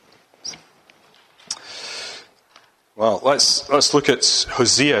Well, let's look at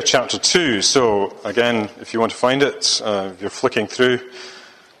Hosea chapter 2. So, again, if you want to find it, if you're flicking through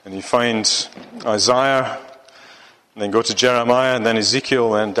and you find Isaiah, and then go to Jeremiah, and then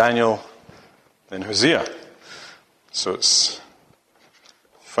Ezekiel, then Daniel, then Hosea. So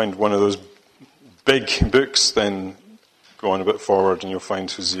find one of those big books, then go on a bit forward and you'll find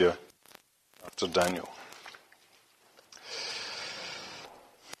Hosea after Daniel.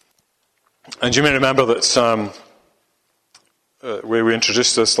 And you may remember that the way we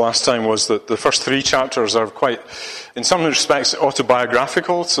introduced this last time was that the first 3 chapters are quite, in some respects,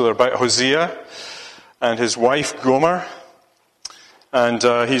 autobiographical. So they're about Hosea and his wife Gomer. And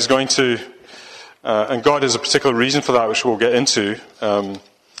he's going to, and God has a particular reason for that, which we'll get into. In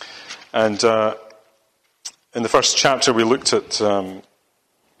the first chapter we looked at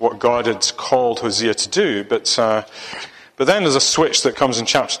what God had called Hosea to do, but then there's a switch that comes in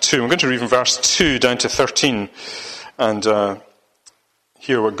chapter 2. I'm going to read from verse 2 down to 13 and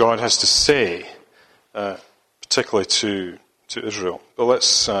hear what God has to say, particularly to Israel. But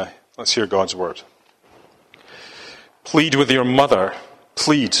let's hear God's word. Plead with your mother,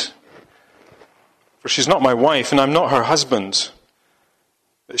 plead, for she's not my wife, and I'm not her husband.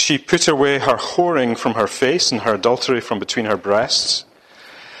 She put away her whoring from her face and her adultery from between her breasts,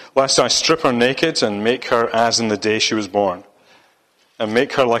 lest I strip her naked and make her as in the day she was born, and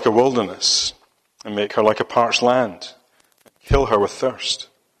make her like a wilderness, and make her like a parched land, and kill her with thirst.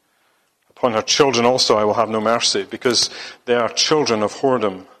 Upon her children also I will have no mercy, because they are children of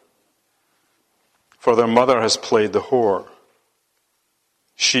whoredom. For their mother has played the whore.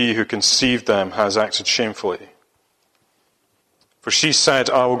 She who conceived them has acted shamefully. For she said,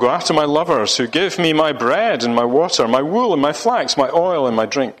 I will go after my lovers who give me my bread and my water, my wool and my flax, my oil and my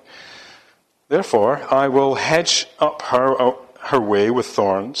drink. Therefore, I will hedge up her way with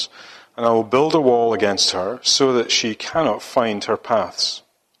thorns, and I will build a wall against her so that she cannot find her paths.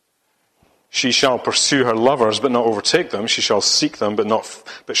 She shall pursue her lovers, but not overtake them. She shall seek them,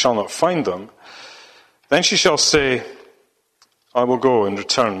 but shall not find them. Then she shall say, I will go and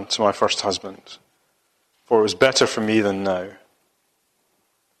return to my first husband, for it was better for me than now.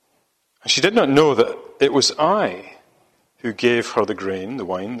 And she did not know that it was I who gave her the grain, the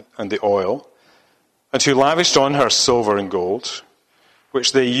wine, and the oil, and who lavished on her silver and gold,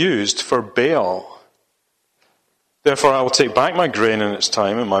 which they used for Baal. Therefore I will take back my grain in its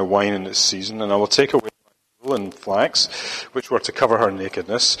time, and my wine in its season, and I will take away my wool and flax, which were to cover her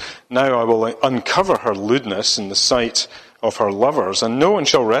nakedness. Now I will uncover her lewdness in the sight of her lovers, and no one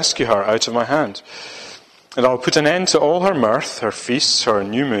shall rescue her out of my hand. And I will put an end to all her mirth, her feasts, her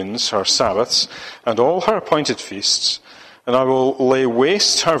new moons, her Sabbaths, and all her appointed feasts. And I will lay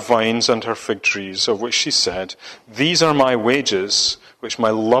waste her vines and her fig trees, of which she said, These are my wages, which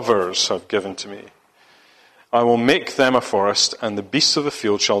my lovers have given to me. I will make them a forest, and the beasts of the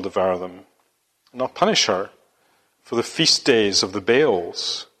field shall devour them. And I'll punish her for the feast days of the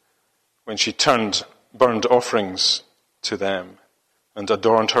Baals, when she burned offerings to them, and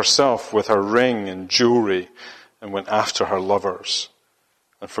adorned herself with her ring and jewelry, and went after her lovers,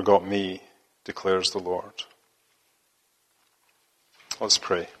 and forgot me, declares the Lord. Let's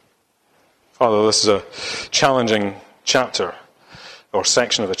pray. Father, this is a challenging chapter, or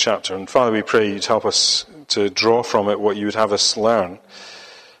section of a chapter, and Father, we pray you'd help us to draw from it what you would have us learn,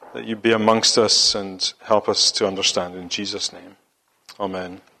 that you'd be amongst us and help us to understand. In Jesus' name,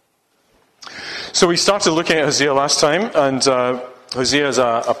 amen. So we started looking at Hosea last time, and Hosea is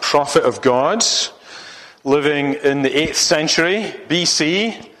a prophet of God, living in the 8th century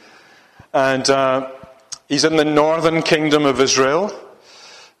BC, and he's in the northern kingdom of Israel,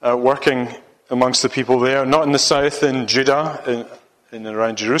 working amongst the people there, not in the south in Judah, in and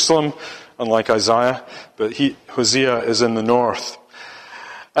around Jerusalem, unlike Isaiah, but Hosea is in the north.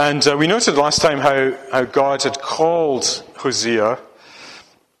 And we noted last time how God had called Hosea,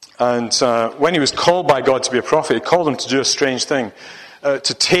 and when he was called by God to be a prophet, he called him to do a strange thing, to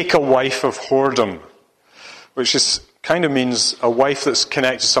take a wife of whoredom, which kind of means a wife that's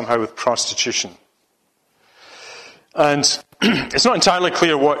connected somehow with prostitution. And it's not entirely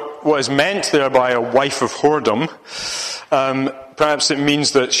clear what is meant there by a wife of whoredom. Perhaps it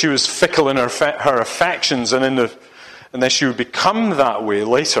means that she was fickle in her affections, and then she would become that way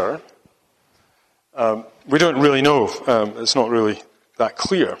later. We don't really know. It's not really that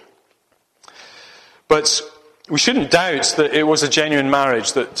clear. But we shouldn't doubt that it was a genuine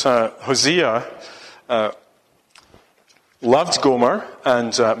marriage, that Hosea loved Gomer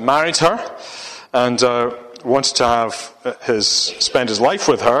and married her, and wanted to spend his life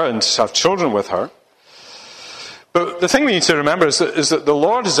with her and have children with her. But the thing we need to remember is that the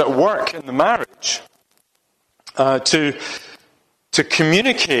Lord is at work in the marriage. to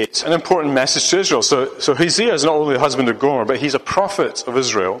communicate an important message to Israel. So Hosea is not only the husband of Gomer, but he's a prophet of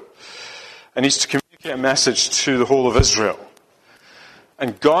Israel, and he's to communicate a message to the whole of Israel.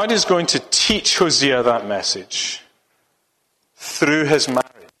 And God is going to teach Hosea that message through his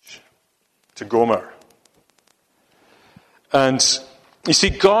marriage to Gomer. And you see,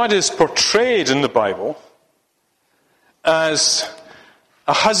 God is portrayed in the Bible as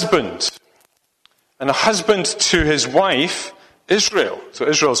a husband, and a husband to his wife, Israel. So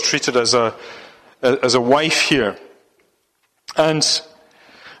Israel is treated as a wife here. And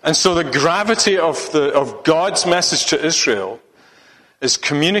so the gravity of God's message to Israel is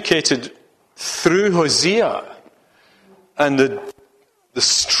communicated through Hosea, and the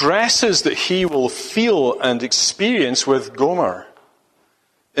stresses that he will feel and experience with Gomer,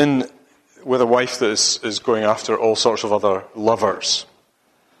 with a wife that is going after all sorts of other lovers.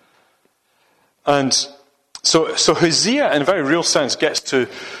 And so Hosea, in a very real sense, gets to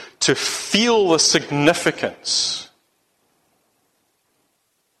feel the significance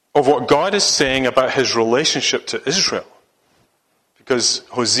of what God is saying about his relationship to Israel, because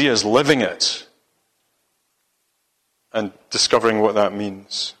Hosea is living it and discovering what that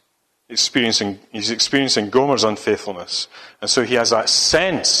means. He's experiencing Gomer's unfaithfulness, and so he has that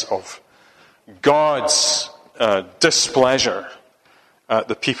sense of God's displeasure at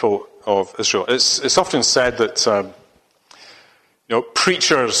the people of Israel. It's often said that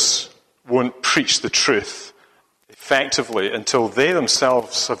preachers won't preach the truth effectively until they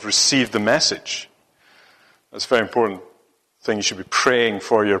themselves have received the message. That's a very important thing. You should be praying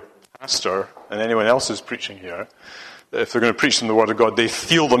for your pastor and anyone else who's preaching here, that if they're going to preach them the Word of God, they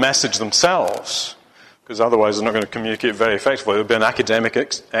feel the message themselves, because otherwise they're not going to communicate very effectively. It'll be an academic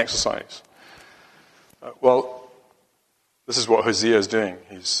exercise. Well, this is what Hosea is doing.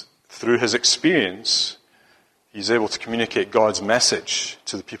 Through his experience, he's able to communicate God's message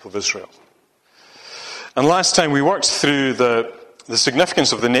to the people of Israel. And last time we worked through the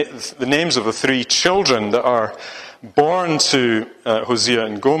significance of the names of the three children that are born to Hosea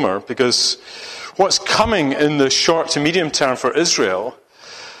and Gomer, because what's coming in the short to medium term for Israel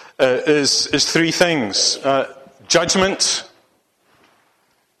is three things. Judgment,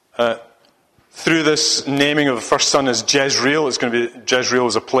 through this naming of the first son as Jezreel. It's going to be Jezreel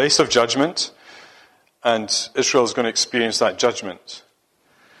as a place of judgment, and Israel is going to experience that judgment.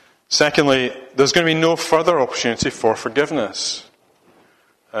 Secondly, there's going to be no further opportunity for forgiveness.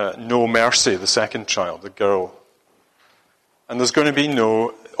 No mercy, the second child, the girl. And there's going to be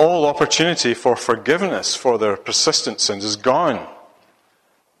all opportunity for forgiveness for their persistent sins is gone.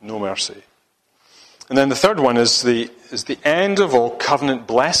 No mercy. And then the third one is the end of all covenant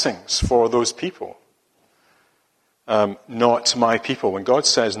blessings for those people. Not my people. When God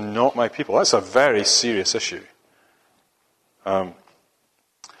says, not my people, that's a very serious issue.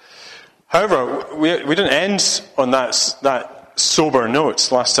 However, we didn't end on that sober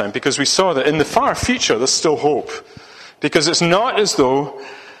note last time, because we saw that in the far future there's still hope. Because it's not as though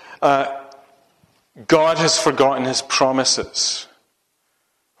God has forgotten his promises.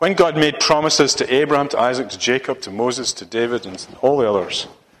 When God made promises to Abraham, to Isaac, to Jacob, to Moses, to David, and all the others,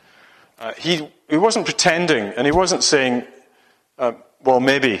 he wasn't pretending, and he wasn't saying, well,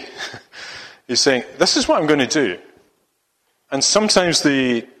 maybe. He's saying, this is what I'm going to do. And sometimes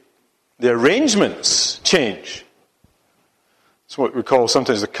the arrangements change. It's what we call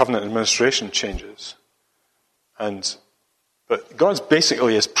sometimes the covenant administration changes. But God's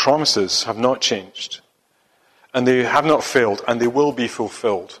basically, his promises have not changed. And they have not failed, and they will be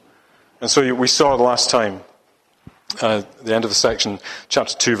fulfilled. And so we saw the last time, the end of the section,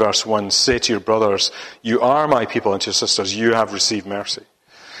 chapter 2, verse 1, say to your brothers, you are my people, and to your sisters, you have received mercy.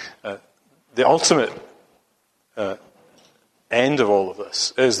 The ultimate end of all of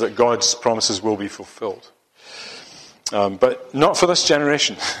this is that God's promises will be fulfilled. But not for this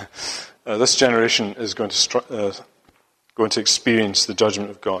generation. This generation is going to experience the judgment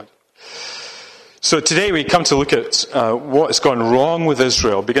of God. So today we come to look at what has gone wrong with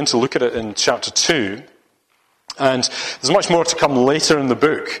Israel, begin to look at it in chapter 2. And there's much more to come later in the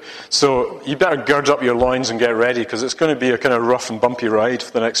book. So you better gird up your loins and get ready, because it's going to be a kind of rough and bumpy ride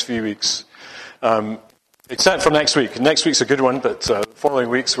for the next few weeks. Except for next week. Next week's a good one, but the following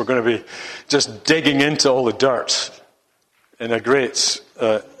weeks we're going to be just digging into all the dirt in a great,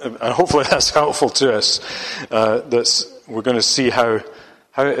 and hopefully that's helpful to us. We're going to see how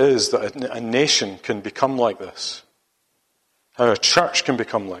it is that a nation can become like this. How a church can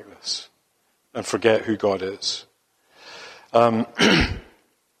become like this and forget who God is.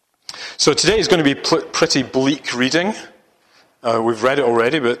 So today is going to be pretty bleak reading. We've read it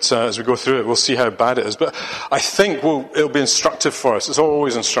already, but as we go through it, we'll see how bad it is. But I think it'll be instructive for us. It's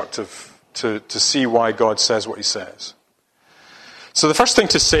always instructive to see why God says what he says. So the first thing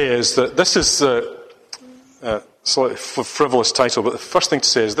to say is that this is a slightly frivolous title, but the first thing to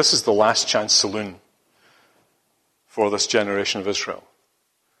say is this is the last chance saloon for this generation of Israel.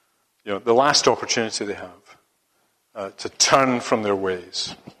 The last opportunity they have to turn from their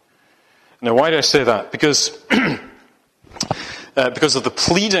ways. Now, why do I say that? Because of the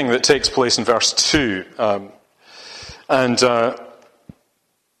pleading that takes place in verse 2. The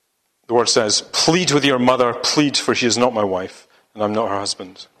word says, plead with your mother, plead, for she is not my wife, and I'm not her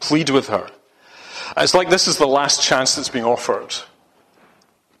husband. Plead with her. It's like this is the last chance that's being offered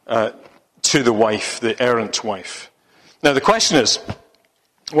to the wife, the errant wife. Now, the question is,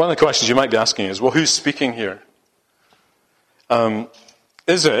 one of the questions you might be asking is, well, who's speaking here?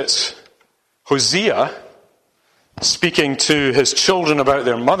 Is it Hosea speaking to his children about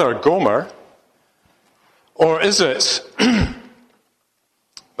their mother, Gomer? Or is it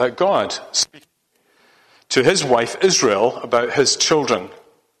about God speaking to his wife, Israel, about his children?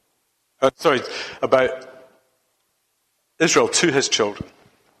 About Israel to his children.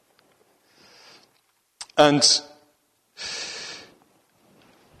 And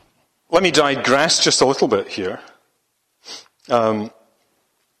let me digress just a little bit here. I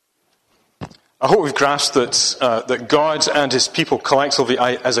hope we've grasped that God and his people collectively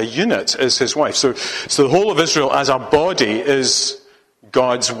as a unit is his wife. So the whole of Israel as a body is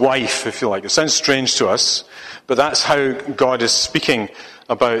God's wife, if you like. It sounds strange to us, but that's how God is speaking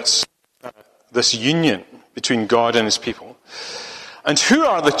about this union between God and his people. And who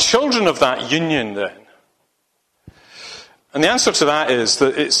are the children of that union then? And the answer to that is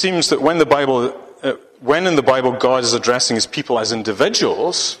that it seems that when in the Bible God is addressing his people as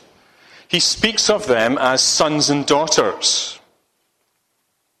individuals, he speaks of them as sons and daughters.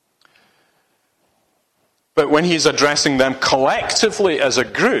 But when he is addressing them collectively as a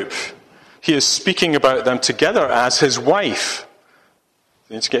group, he is speaking about them together as his wife.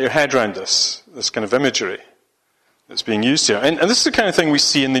 You need to get your head around this kind of imagery that's being used here. And this is the kind of thing we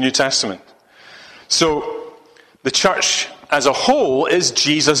see in the New Testament. So, the church as a whole is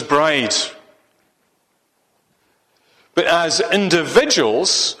Jesus' bride. But as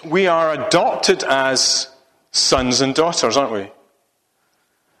individuals, we are adopted as sons and daughters, aren't we?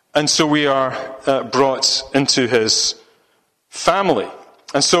 And so we are brought into his family.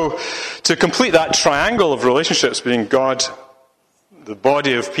 And so, to complete that triangle of relationships between God, the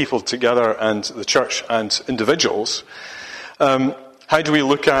body of people together, and the church and individuals, how do we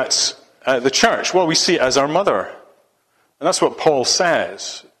look at the church? Well, we see it as our mother. And that's what Paul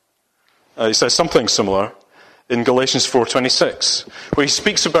says. He says something similar in Galatians 4:26, where he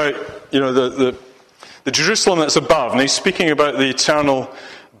speaks about the Jerusalem that's above, and he's speaking about the eternal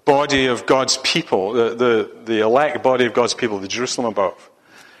body of God's people, the elect body of God's people, the Jerusalem above.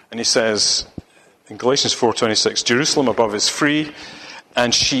 And he says in Galatians 4:26, Jerusalem above is free,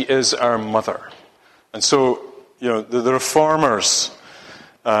 and she is our mother. And so, the reformers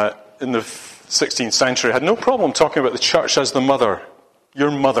in the 16th century had no problem talking about the church as the mother,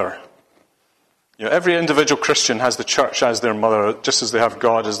 your mother. Every individual Christian has the church as their mother, just as they have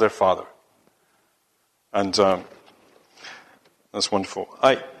God as their father. And that's wonderful.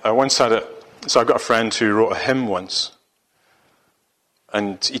 I once had so I've got a friend who wrote a hymn once,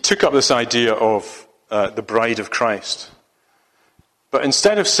 and he took up this idea of the bride of Christ. But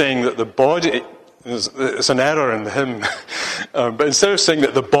instead of saying that the body, it's an error in the hymn, but instead of saying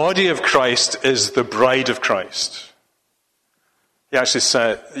that the body of Christ is the bride of Christ, he actually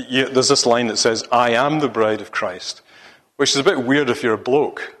said, there's this line that says, I am the bride of Christ, which is a bit weird if you're a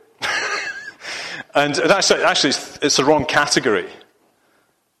bloke. And actually, it's the wrong category.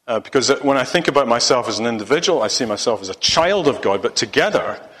 Because when I think about myself as an individual, I see myself as a child of God, but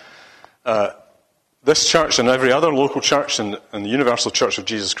together, this church and every other local church and the universal church of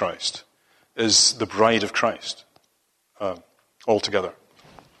Jesus Christ is the bride of Christ, altogether.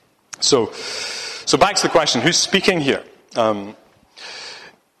 So back to the question, who's speaking here?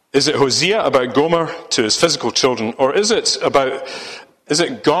 Is it Hosea about Gomer to his physical children, or is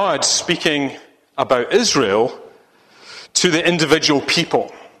it God speaking about Israel to the individual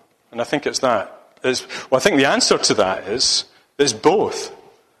people? And I think it's that. I think the answer to that is both.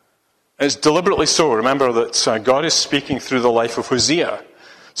 It's deliberately so. Remember that God is speaking through the life of Hosea.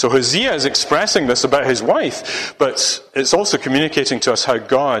 So Hosea is expressing this about his wife, but it's also communicating to us how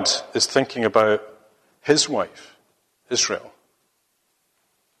God is thinking about his wife, Israel,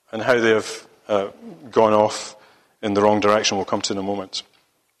 and how they have gone off in the wrong direction. We'll come to in a moment.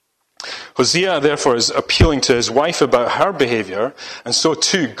 Hosea, therefore, is appealing to his wife about her behavior, and so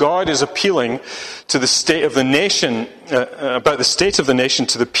too God is appealing to the state of the nation, about the state of the nation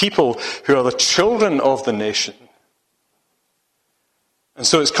to the people who are the children of the nation. And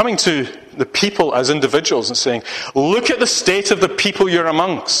so it's coming to the people as individuals and saying, look at the state of the people you're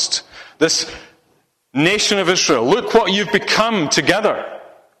amongst, this nation of Israel. Look what you've become together.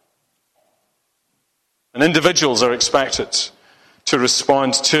 And individuals are expected to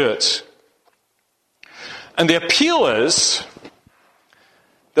respond to it. And the appeal is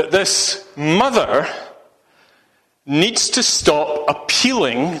that this mother needs to stop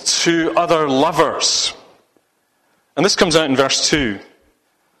appealing to other lovers. And this comes out in verse 2.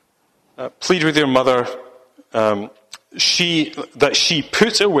 Plead with your mother that she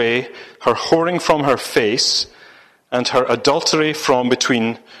put away her whoring from her face and her adultery from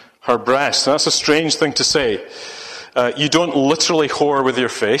between her breasts. Now, that's a strange thing to say. You don't literally whore with your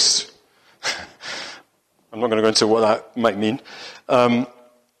face. I'm not going to go into what that might mean.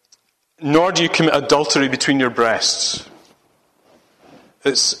 Nor do you commit adultery between your breasts.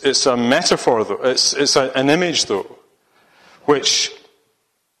 It's a metaphor, though. It's an image, though, which,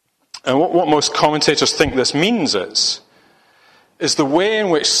 and what most commentators think this means is the way in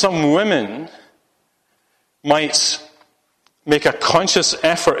which some women might make a conscious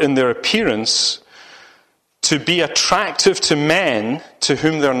effort in their appearance to be attractive to men to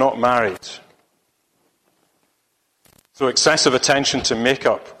whom they're not married. So excessive attention to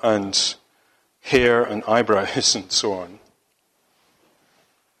makeup and hair and eyebrows and so on.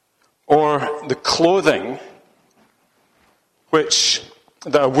 Or the clothing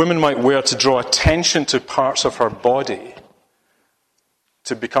that a woman might wear to draw attention to parts of her body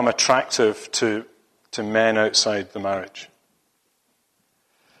to become attractive to men outside the marriage.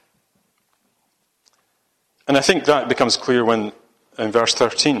 And I think that becomes clear when, in verse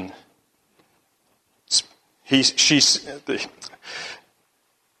 13,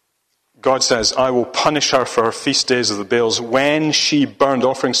 God says, I will punish her for her feast days of the Baals when she burned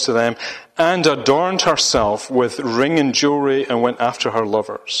offerings to them and adorned herself with ring and jewelry and went after her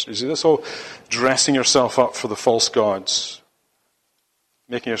lovers. You see, this whole dressing yourself up for the false gods,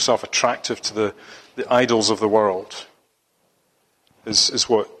 making yourself attractive to the idols of the world is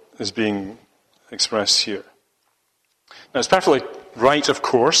what is being expressed here. Now, it's perfectly right, of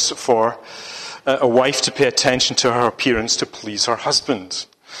course, for a wife to pay attention to her appearance to please her husband.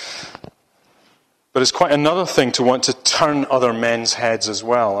 But it's quite another thing to want to turn other men's heads as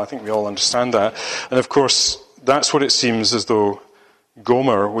well. I think we all understand that. And of course, that's what it seems as though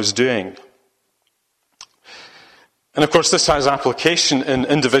Gomer was doing. And of course, this has application in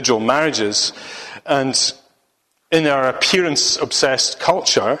individual marriages. And in our appearance-obsessed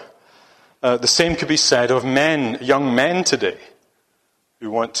culture, the same could be said of young men today,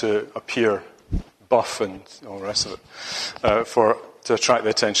 who want to appear buff and all the rest of it, to attract the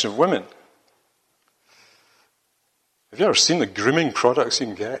attention of women. Have you ever seen the grooming products you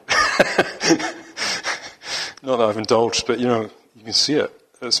can get? Not that I've indulged, but you can see it.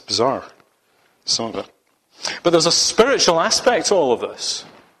 It's bizarre, some of it. But there's a spiritual aspect to all of this.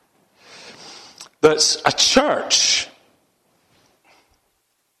 That a church,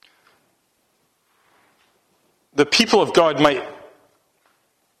 the people of God might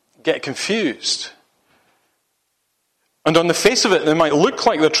get confused. And on the face of it, they might look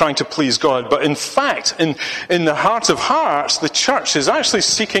like they're trying to please God, but in fact, in the heart of hearts, the church is actually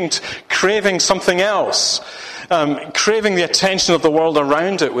craving something else, craving the attention of the world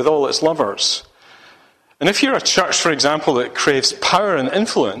around it with all its lovers. And if you're a church, for example, that craves power and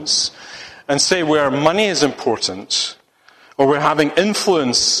influence, and say where money is important, or where having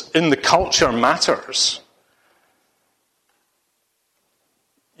influence in the culture matters,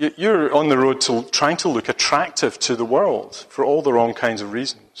 you're on the road to trying to look attractive to the world for all the wrong kinds of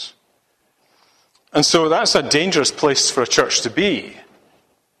reasons. And so that's a dangerous place for a church to be.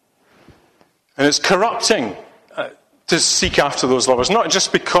 And it's corrupting to seek after those lovers, not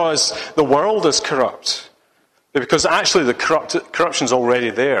just because the world is corrupt, but because actually the corruption's already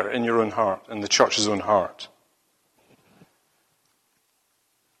there in your own heart, in the church's own heart.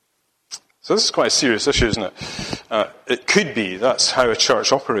 So this is quite a serious issue, isn't it? It could be. That's how a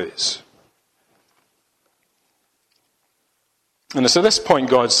church operates. And it's at this point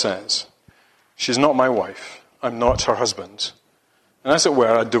God says, she's not my wife. I'm not her husband. And as it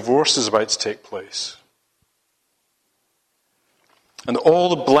were, a divorce is about to take place. And all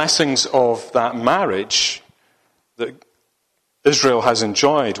the blessings of that marriage that Israel has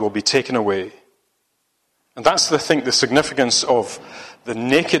enjoyed will be taken away. And that's, I think, the significance of the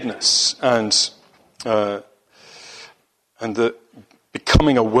nakedness and the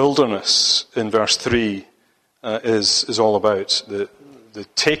becoming a wilderness in verse 3 is all about. The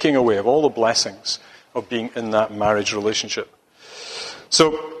taking away of all the blessings of being in that marriage relationship.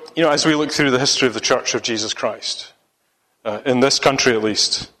 So, as we look through the history of the Church of Jesus Christ, in this country at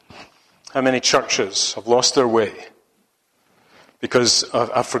least, how many churches have lost their way because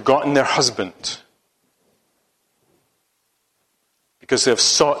have forgotten their husband, because they have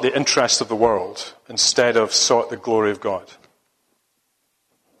sought the interest of the world instead of sought the glory of God.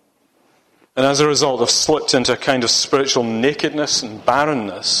 And as a result have slipped into a kind of spiritual nakedness and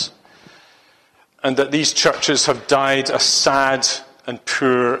barrenness, and that these churches have died a sad and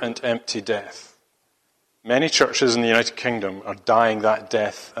poor and empty death. Many churches in the United Kingdom are dying that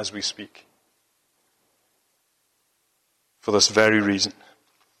death as we speak. For this very reason.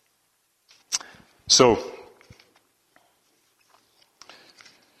 So,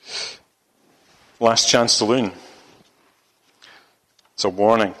 last chance saloon. It's a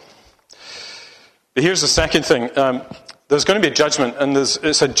warning. But here's the second thing. There's going to be a judgment, and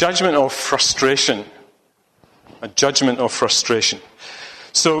it's a judgment of frustration. A judgment of frustration.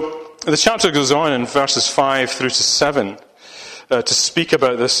 So, the chapter goes on in verses 5 through to 7 to speak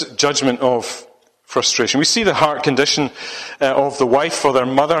about this judgment of frustration. We see the heart condition of the wife, for their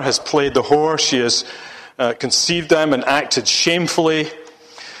mother has played the whore. She has conceived them and acted shamefully.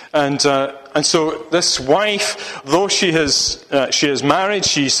 And so this wife, though she is married,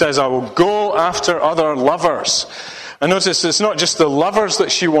 she says, I will go after other lovers. And notice it's not just the lovers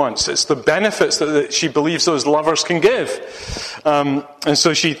that she wants, it's the benefits that she believes those lovers can give. And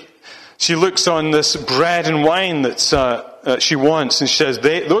so she looks on this bread and wine that she wants, and she says,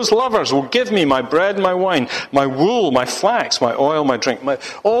 those lovers will give me my bread and my wine, my wool, my flax, my oil, my drink,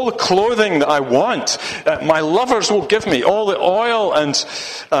 all the clothing that I want. My lovers will give me all the oil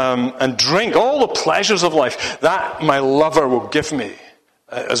and drink, all the pleasures of life. That my lover will give me,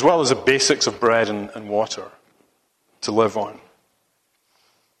 as well as the basics of bread and water to live on.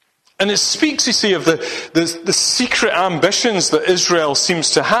 And it speaks, you see, of the secret ambitions that Israel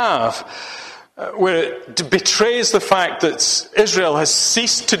seems to have, where it betrays the fact that Israel has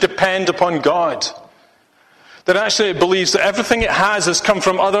ceased to depend upon God. That actually it believes that everything it has come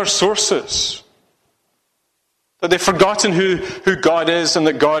from other sources. That they've forgotten who God is, and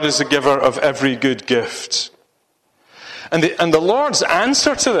that God is the giver of every good gift. And the Lord's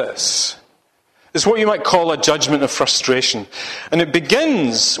answer to this is what you might call a judgment of frustration. And it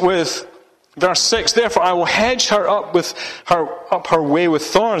begins with verse 6, therefore I will hedge her up her way with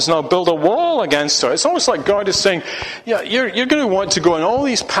thorns, and I'll build a wall against her. It's almost like God is saying, yeah, you're going to want to go on all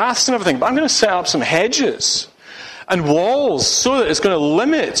these paths and everything, but I'm going to set up some hedges and walls so that it's going to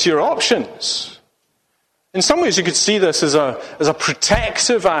limit your options. In some ways you could see this as a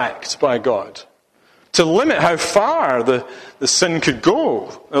protective act by God, to limit how far the sin could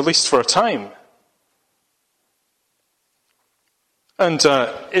go, at least for a time. And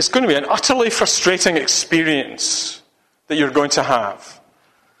it's going to be an utterly frustrating experience that you're going to have.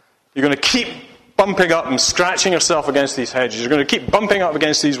 You're going to keep bumping up and scratching yourself against these hedges. You're going to keep bumping up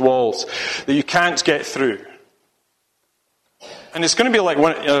against these walls that you can't get through. And it's going to be like,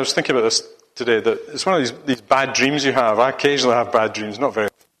 I was thinking about this today, that it's one of these bad dreams you have. I occasionally have bad dreams, not very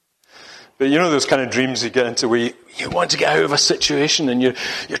often. But you know those kind of dreams you get into where you want to get out of a situation and you're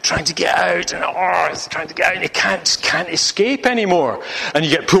trying to get out and it's trying to get out and you can't escape anymore. And you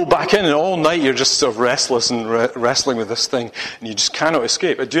get pulled back in and all night you're just sort of restless and wrestling with this thing and you just cannot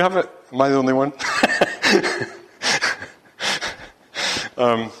escape. Do you have it? Am I the only one?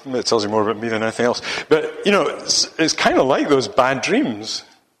 It tells you more about me than anything else. But, it's kind of like those bad dreams.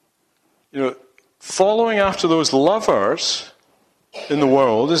 Following after those lovers in the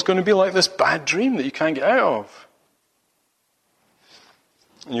world is going to be like this bad dream that you can't get out of.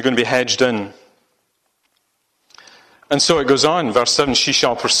 And you're going to be hedged in. And so it goes on, verse 7, she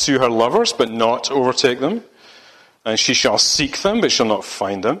shall pursue her lovers, but not overtake them. And she shall seek them, but shall not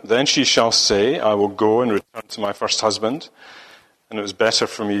find them. Then she shall say, I will go and return to my first husband. And it was better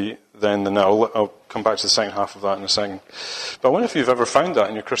for me then than now. I'll come back to the second half of that in a second. But I wonder if you've ever found that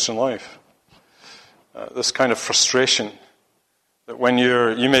in your Christian life. This kind of frustration. That when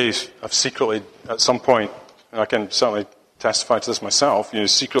you may have secretly, at some point, and I can certainly testify to this myself, you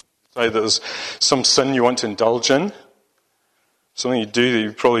secretly decide that there's some sin you want to indulge in, something you do that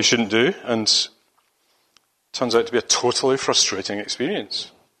you probably shouldn't do, and it turns out to be a totally frustrating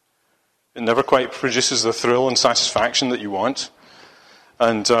experience. It never quite produces the thrill and satisfaction that you want,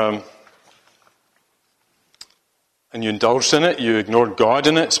 and you indulged in it, you ignored God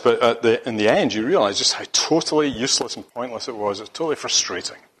in it, but in the end you realize just how totally useless and pointless it was. It was totally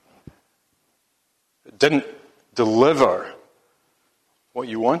frustrating. It didn't deliver what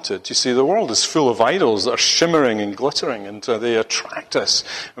you wanted. You see, the world is full of idols that are shimmering and glittering, and they attract us.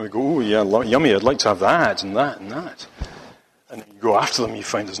 And we go, oh yeah, yummy, I'd like to have that and that and that. And you go after them, you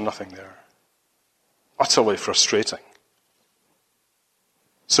find there's nothing there. Utterly frustrating.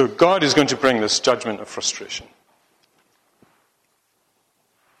 So God is going to bring this judgment of frustration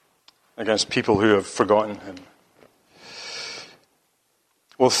against people who have forgotten him.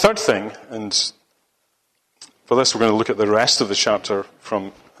 Well, the third thing, and for this we're going to look at the rest of the chapter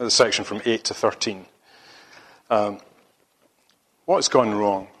from the section from 8 to 13. What's gone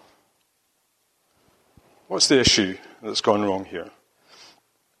wrong? What's the issue that's gone wrong here?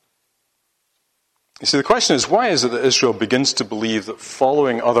 You see, the question is, why is it that Israel begins to believe that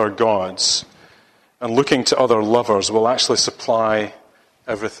following other gods and looking to other lovers will actually supply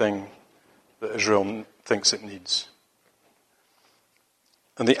everything that Israel thinks it needs?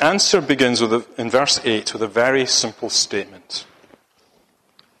 And the answer begins in verse 8 with a very simple statement.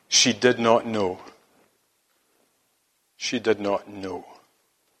 She did not know. She did not know.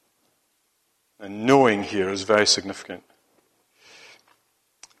 And knowing here is very significant.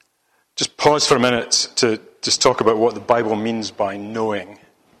 Just pause for a minute to just talk about what the Bible means by knowing.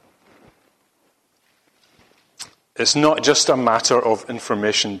 It's not just a matter of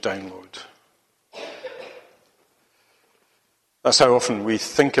information download. That's how often we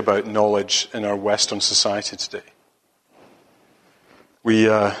think about knowledge in our Western society today. We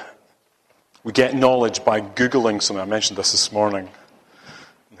get knowledge by Googling something. I mentioned this morning,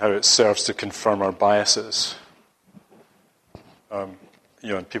 and how it serves to confirm our biases. And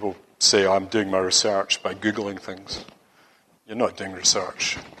people say, I'm doing my research by Googling things. You're not doing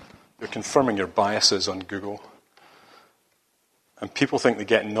research. You're confirming your biases on Google. And people think they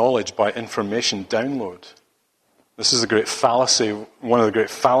get knowledge by information download. This is a great fallacy, one of the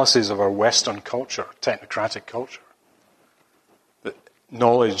great fallacies of our Western culture, technocratic culture. That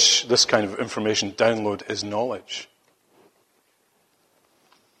knowledge, this kind of information download is knowledge.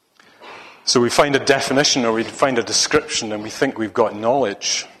 So we find a definition or we find a description and we think we've got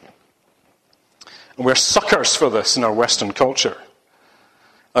knowledge. And we're suckers for this in our Western culture.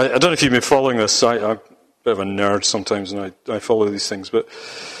 I don't know if you've been following this. I'm a bit of a nerd sometimes and I follow these things. But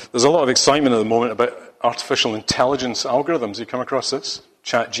there's a lot of excitement at the moment about artificial intelligence algorithms. You come across this?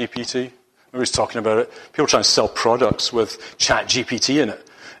 ChatGPT. Everybody's talking about it. People trying to sell products with ChatGPT in it.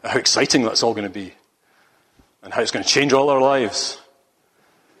 How exciting that's all going to be. And how it's going to change all our lives.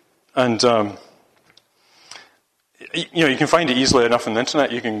 And, you can find it easily enough on the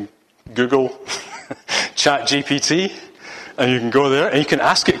internet. You can Google ChatGPT, and you can go there, and you can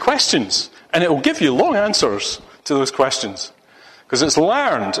ask it questions. And it will give you long answers to those questions. Because it's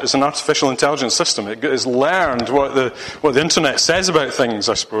learned, it's an artificial intelligence system. It has learned what the internet says about things,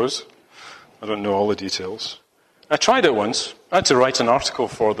 I suppose. I don't know all the details. I tried it once. I had to write an article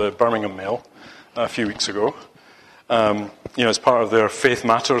for the Birmingham Mail a few weeks ago. As part of their Faith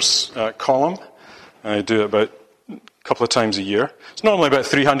Matters column. I do it about a couple of times a year. It's normally about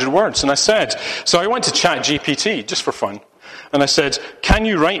 300 words. And I went to ChatGPT, just for fun. And I said, can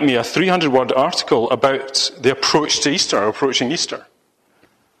you write me a 300-word article about the approach to Easter, or approaching Easter?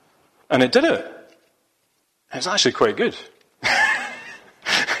 And it did it. It's actually quite good.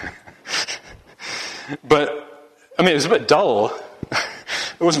 But, it was a bit dull.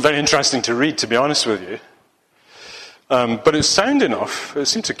 It wasn't very interesting to read, to be honest with you. But it was sound enough. It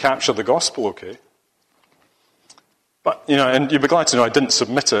seemed to capture the gospel okay. But, and you'd be glad to know I didn't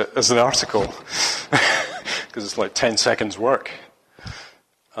submit it as an article. Because it's like 10 seconds work.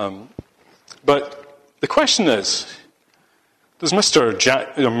 But the question is, does Mr. or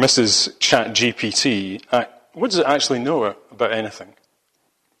Mrs. ChatGPT, what does it actually know about anything?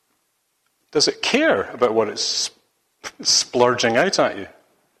 Does it care about what it's splurging out at you?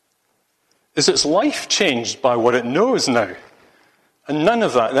 Is its life changed by what it knows now? And none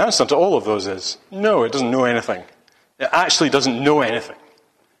of that, the answer to all of those is, no, it doesn't know anything. It actually doesn't know anything.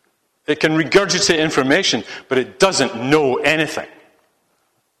 It can regurgitate information, but it doesn't know anything.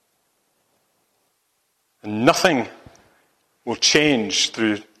 And nothing will change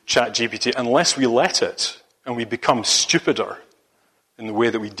through ChatGPT unless we let it and we become stupider in the way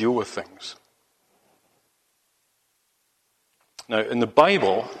that we deal with things. Now, in the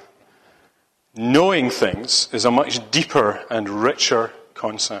Bible, knowing things is a much deeper and richer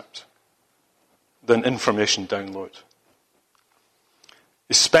concept than information download.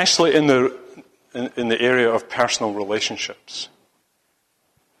 Especially in the area of personal relationships.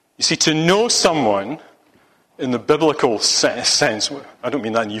 You see, to know someone in the biblical sense, I don't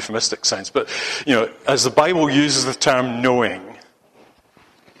mean that in euphemistic sense, but as the Bible uses the term knowing,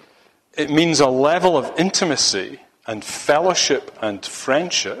 it means a level of intimacy and fellowship and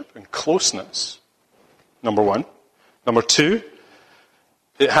friendship and closeness, number one. Number two,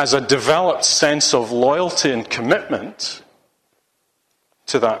 it has a developed sense of loyalty and commitment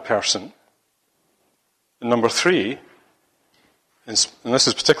to that person. And number three, and this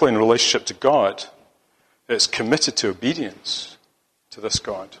is particularly in relationship to God, it's committed to obedience to this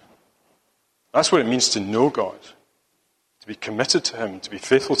God. That's what it means to know God, to be committed to him, to be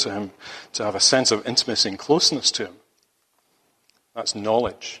faithful to him, to have a sense of intimacy and closeness to him. That's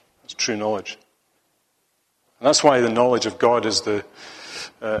knowledge. That's true knowledge. And that's why the knowledge of God is the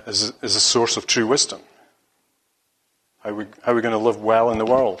source of true wisdom. How are we going to live well in the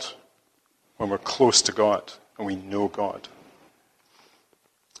world when we're close to God and we know God?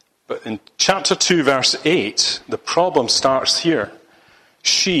 But in chapter 2, verse 8, the problem starts here.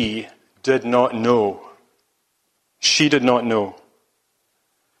 She did not know. She did not know.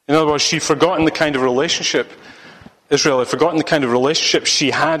 In other words, she'd forgotten the kind of relationship, Israel had forgotten the kind of relationship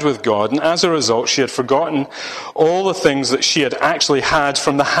she had with God, and as a result, she had forgotten all the things that she had actually had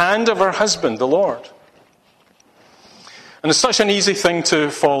from the hand of her husband, the Lord. And it's such an easy thing to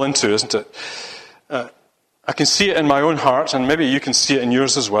fall into, isn't it? I can see it in my own heart, and maybe you can see it in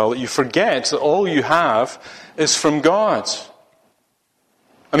yours as well, that you forget that all you have is from God.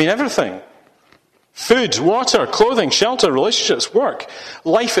 I mean, everything. Food, water, clothing, shelter, relationships, work,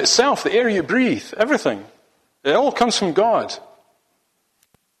 life itself, the air you breathe, everything. It all comes from God.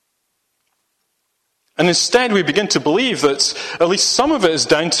 And instead we begin to believe that at least some of it is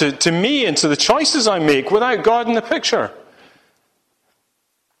down to me and to the choices I make without God in the picture.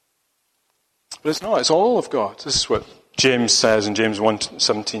 But it's not, it's all of God. This is what James says in James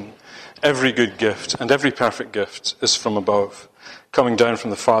 1:17. Every good gift and every perfect gift is from above, coming down from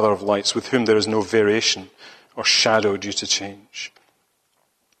the Father of lights, with whom there is no variation or shadow due to change.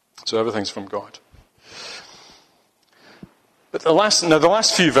 So everything's from God. But the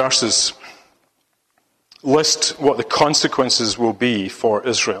last few verses list what the consequences will be for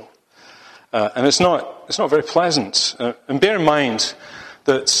Israel. And it's not very pleasant. And bear in mind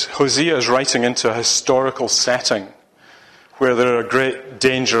that Hosea is writing into a historical setting where there are great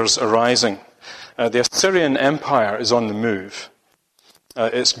dangers arising. The Assyrian Empire is on the move.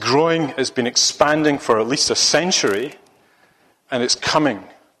 It's growing, it's been expanding for at least a century, and it's coming.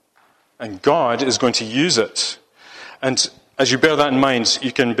 And God is going to use it. And as you bear that in mind,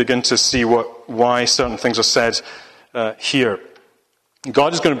 you can begin to see why certain things are said here.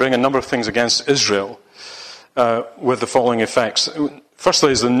 God is going to bring a number of things against Israel with the following effects.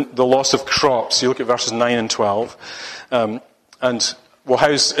 Firstly is the loss of crops. You look at verses 9 and 12. How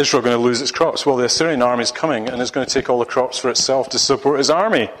is Israel going to lose its crops? Well, the Assyrian army is coming and it's going to take all the crops for itself to support its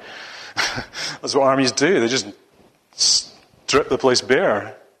army. That's what armies do. They just strip the place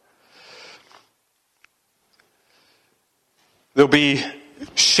bare. There'll be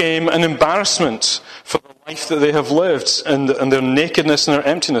shame and embarrassment for the life that they have lived and their nakedness and their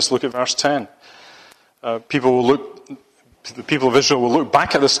emptiness. Look at verse 10. The people of Israel will look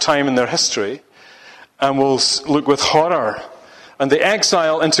back at this time in their history and will look with horror. And the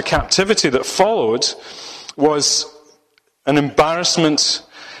exile into captivity that followed was an embarrassment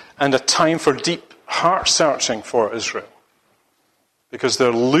and a time for deep heart searching for Israel. Because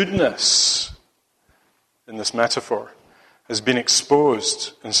their lewdness, in this metaphor, has been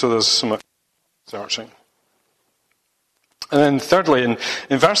exposed. And so there's some searching. And then thirdly,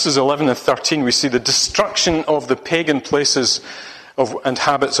 in verses 11 and 13, we see the destruction of the pagan places and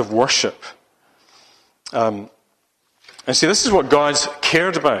habits of worship. And see, this is what God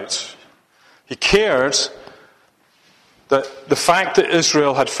cared about. He cared that the fact that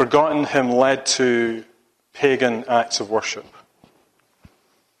Israel had forgotten him led to pagan acts of worship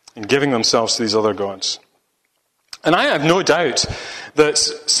and giving themselves to these other gods. And I have no doubt that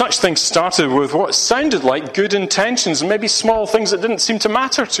such things started with what sounded like good intentions, and maybe small things that didn't seem to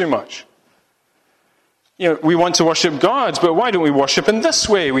matter too much. We want to worship God, but why don't we worship in this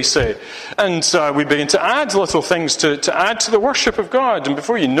way, we say. And we begin to add little things to add to the worship of God. And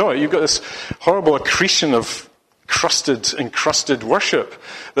before you know it, you've got this horrible accretion of encrusted worship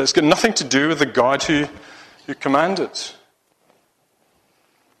that's got nothing to do with the God who commanded.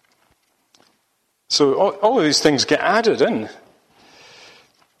 So all of these things get added in.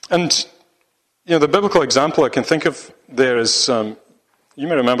 And, the biblical example I can think of there is, you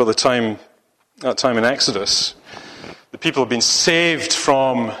may remember that time in Exodus. The people have been saved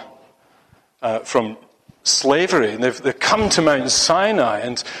from slavery. And they've come to Mount Sinai.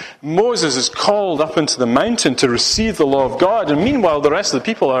 And Moses is called up into the mountain to receive the law of God. And meanwhile, the rest of the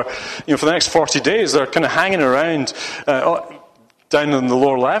people are, for the next 40 days, they're kind of hanging around down on the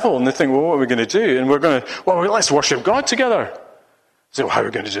lower level, and they think, well, what are we going to do? And we're going to, well, let's worship God together. So, well, how are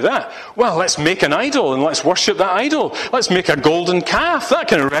we going to do that? Well, let's make an idol and let's worship that idol. Let's make a golden calf. That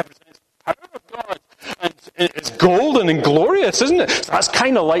kind of represents the power of God. And it's golden and glorious, isn't it? So that's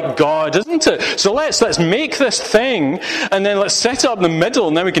kind of like God, isn't it? So let's make this thing, and then let's set it up in the middle,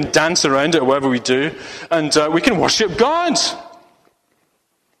 and then we can dance around it or whatever we do, and we can worship God.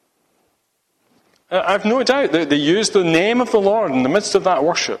 I've no doubt that they used the name of the Lord in the midst of that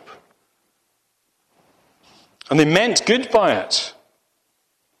worship. And they meant good by it.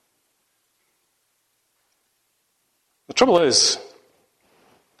 The trouble is,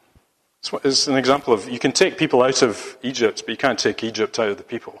 it's an example of, you can take people out of Egypt, but you can't take Egypt out of the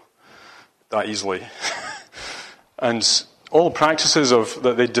people that easily. And all the practices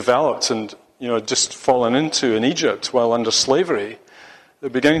that they developed and just fallen into in Egypt while under slavery, they're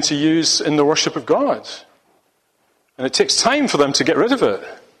beginning to use in the worship of God. And it takes time for them to get rid of it.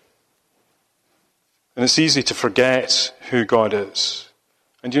 And it's easy to forget who God is.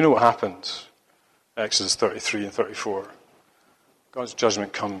 And do you know what happened? Exodus 33 and 34. God's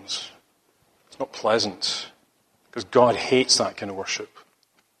judgment comes. It's not pleasant, because God hates that kind of worship.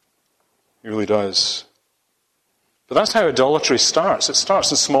 He really does. But that's how idolatry starts. It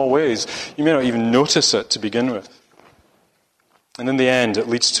starts in small ways. You may not even notice it to begin with. And in the end, it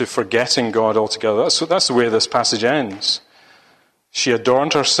leads to forgetting God altogether. That's the way this passage ends. She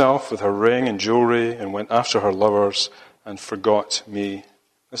adorned herself with her ring and jewelry and went after her lovers and forgot me.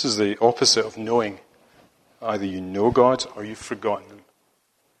 This is the opposite of knowing. Either you know God or you've forgotten him.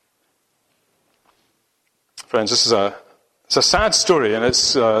 Friends, it's a sad story, and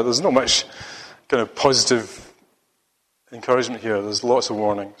there's not much kind of positive encouragement here. There's lots of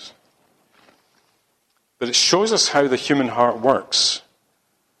warnings. But it shows us how the human heart works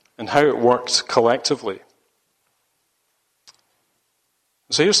and how it worked collectively.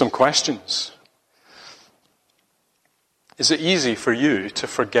 So here's some questions. Is it easy for you to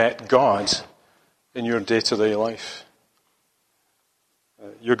forget God in your day-to-day life?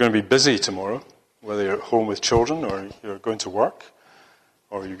 You're going to be busy tomorrow, whether you're at home with children or you're going to work,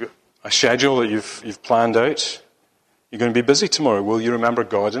 or you've got a schedule that you've planned out. You're going to be busy tomorrow. Will you remember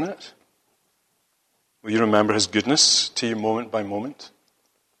God in it? Will you remember his goodness to you moment by moment?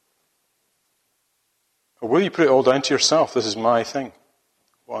 Or will you put it all down to yourself? This is my thing,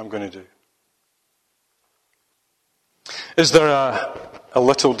 what I'm going to do. Is there a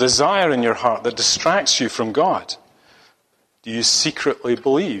little desire in your heart that distracts you from God? Do you secretly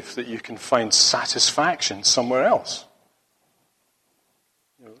believe that you can find satisfaction somewhere else?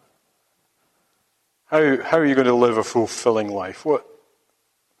 How are you going to live a fulfilling life? What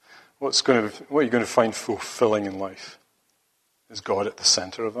are you going to find fulfilling in life? Is God at the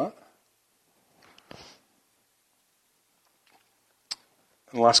center of that?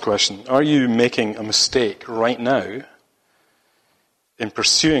 And the last question, are you making a mistake right now in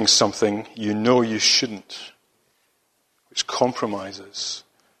pursuing something you know you shouldn't, which compromises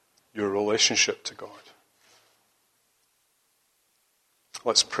your relationship to God?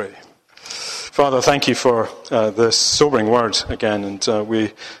 Let's pray. Father, thank you for this sobering word again, and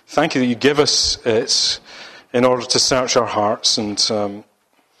we thank you that you give us it in order to search our hearts, and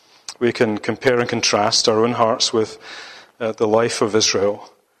we can compare and contrast our own hearts with the life of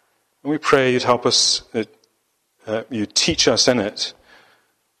Israel. And we pray you'd help us, you teach us in it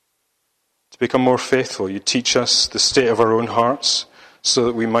to become more faithful. You teach us the state of our own hearts so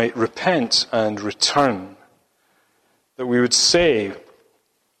that we might repent and return, that we would say,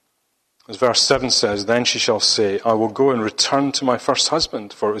 as verse 7 says, then she shall say, I will go and return to my first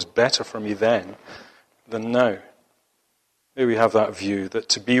husband, for it was better for me then than now. May we have that view that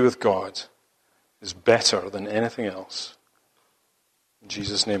to be with God is better than anything else. In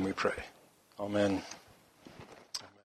Jesus' name we pray. Amen.